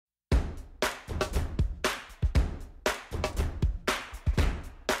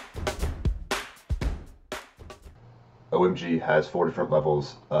OMG has 4 different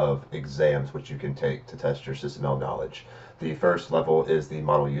levels of exams which you can take to test your SysML knowledge. The first level is the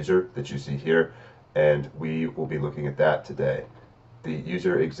model user that you see here, and we will be looking at that today. The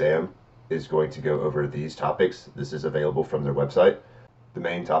user exam is going to go over these topics. This is available from their website. The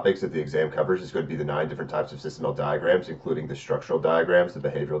main topics that the exam covers is going to be the 9 different types of SysML diagrams, including the structural diagrams, the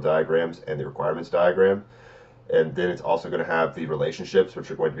behavioral diagrams, and the requirements diagram. And then it's also going to have the relationships, which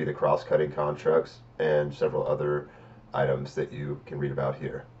are going to be the cross-cutting constructs and several other items that you can read about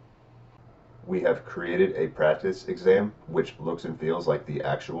here. We have created a practice exam which looks and feels like the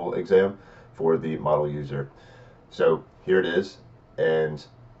actual exam for the model user. So here it is, and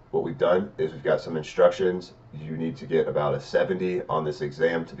what we've done is we've got some instructions. You need to get about a 70 on this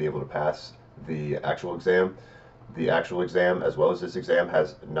exam to be able to pass the actual exam. The actual exam, as well as this exam,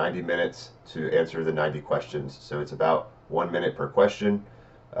 has 90 minutes to answer the 90 questions. So it's about 1 minute per question.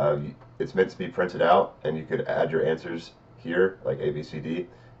 It's meant to be printed out, and you could add your answers here, like A, B, C, D.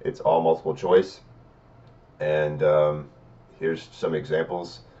 It's all multiple choice. And here's some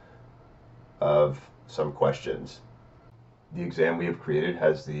examples of some questions. The exam we have created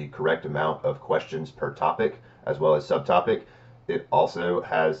has the correct amount of questions per topic as well as subtopic. It also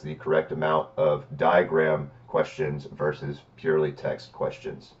has the correct amount of diagram questions versus purely text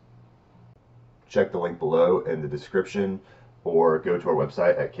questions. Check the link below in the description or go to our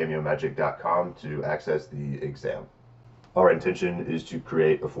website at cameomagic.com to access the exam. Our intention is to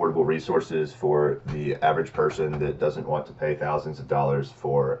create affordable resources for the average person that doesn't want to pay thousands of dollars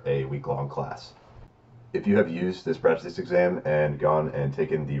for a week-long class. If you have used this practice exam and gone and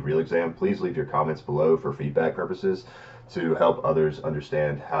taken the real exam, please leave your comments below for feedback purposes to help others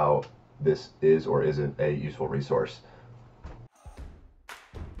understand how this is or isn't a useful resource.